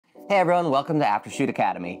Hey everyone, welcome to Aftershoot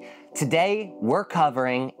Academy. Today, we're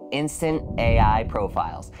covering instant AI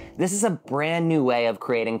profiles. This is a brand new way of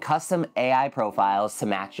creating custom AI profiles to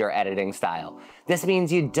match your editing style. This means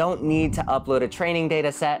you don't need to upload a training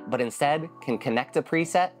data set, but instead can connect a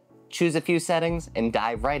preset, choose a few settings, and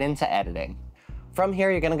dive right into editing. From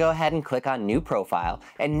here, you're gonna go ahead and click on New Profile,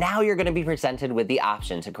 and now you're gonna be presented with the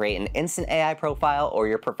option to create an instant AI profile or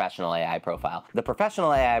your professional AI profile. The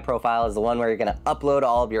professional AI profile is the one where you're gonna upload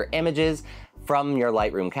all of your images from your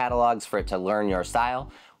Lightroom catalogs for it to learn your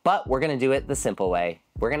style, but we're gonna do it the simple way.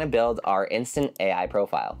 We're gonna build our instant AI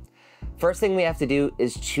profile. First thing we have to do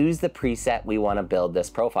is choose the preset we wanna build this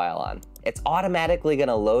profile on. It's automatically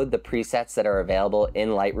gonna load the presets that are available in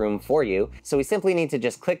Lightroom for you, so we simply need to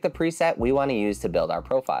just click the preset we wanna use to build our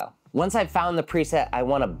profile. Once I've found the preset I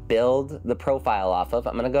wanna build the profile off of,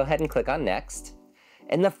 I'm gonna go ahead and click on Next.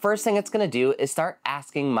 And the first thing it's gonna do is start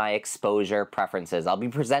asking my exposure preferences. I'll be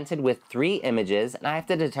presented with 3 images, and I have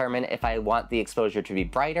to determine if I want the exposure to be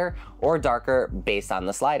brighter or darker based on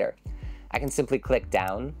the slider. I can simply click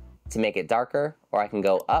down to make it darker, or I can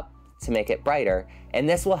go up to make it brighter, and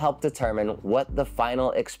this will help determine what the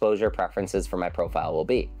final exposure preferences for my profile will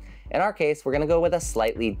be. In our case, we're gonna go with a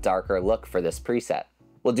slightly darker look for this preset.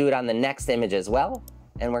 We'll do it on the next image as well,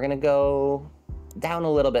 and we're gonna go down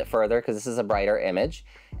a little bit further because this is a brighter image.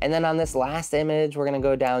 And then on this last image, we're gonna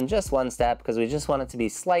go down just one step because we just want it to be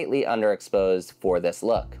slightly underexposed for this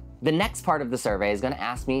look. The next part of the survey is gonna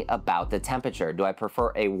ask me about the temperature. Do I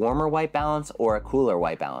prefer a warmer white balance or a cooler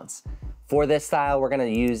white balance? For this style, we're gonna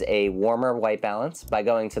use a warmer white balance. By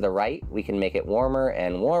going to the right, we can make it warmer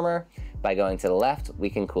and warmer. By going to the left, we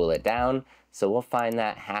can cool it down. So we'll find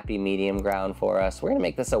that happy medium ground for us. We're gonna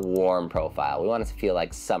make this a warm profile. We want it to feel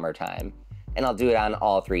like summertime. And I'll do it on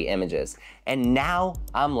all 3 images. And now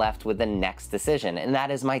I'm left with the next decision, and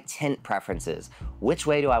that is my tint preferences. Which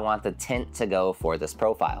way do I want the tint to go for this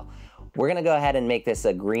profile? We're gonna go ahead and make this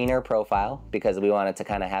a greener profile because we want it to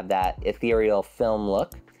kind of have that ethereal film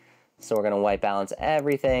look. So we're gonna white balance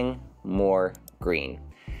everything more green.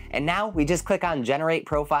 And now we just click on Generate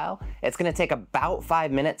Profile. It's gonna take about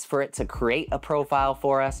 5 minutes for it to create a profile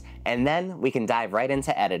for us, and then we can dive right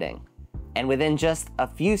into editing. And within just a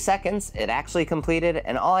few seconds, it actually completed,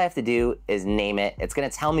 and all I have to do is name it. It's gonna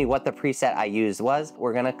tell me what the preset I used was.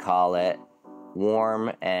 We're gonna call it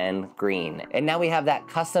warm and green. And now we have that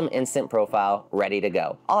custom instant profile ready to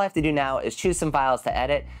go. All I have to do now is choose some files to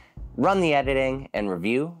edit, run the editing, and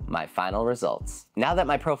review my final results. Now that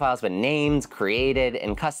my profile's been named, created,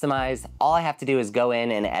 and customized, all I have to do is go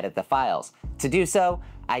in and edit the files. To do so,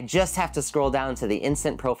 I just have to scroll down to the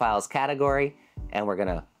Instant Profiles category, and we're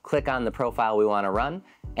gonna click on the profile we wanna run,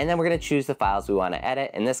 and then we're gonna choose the files we wanna edit.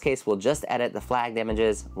 In this case, we'll just edit the flagged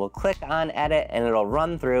images. We'll click on Edit, and it'll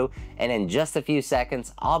run through, and in just a few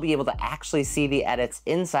seconds, I'll be able to actually see the edits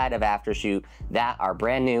inside of Aftershoot that our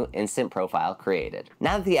brand new instant profile created.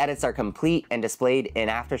 Now that the edits are complete and displayed in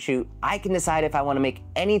Aftershoot, I can decide if I wanna make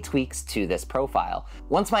any tweaks to this profile.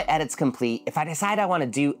 Once my edit's complete, if I decide I wanna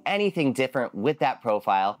do anything different with that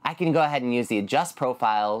profile, I can go ahead and use the Adjust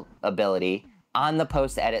Profile ability on the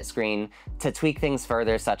post-edit screen to tweak things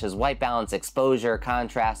further, such as white balance, exposure,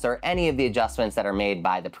 contrast, or any of the adjustments that are made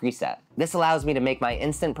by the preset. This allows me to make my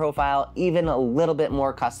instant profile even a little bit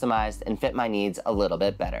more customized and fit my needs a little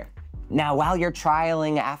bit better. Now, while you're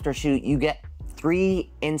trialing Aftershoot, you get 3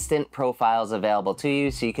 instant profiles available to you,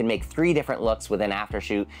 so you can make 3 different looks within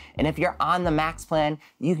Aftershoot. And if you're on the max plan,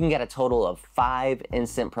 you can get a total of 5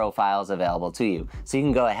 instant profiles available to you. So you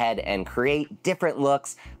can go ahead and create different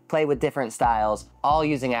looks, play with different styles, all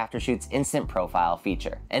using Aftershoot's Instant Profile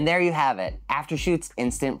feature. And there you have it, Aftershoot's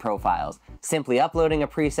Instant Profiles. Simply uploading a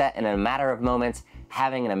preset in a matter of moments,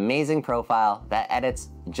 having an amazing profile that edits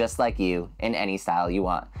just like you in any style you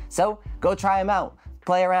want. So go try them out,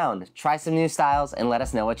 play around, try some new styles, and let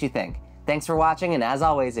us know what you think. Thanks for watching, and as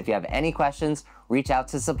always, if you have any questions, reach out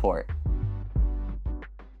to support.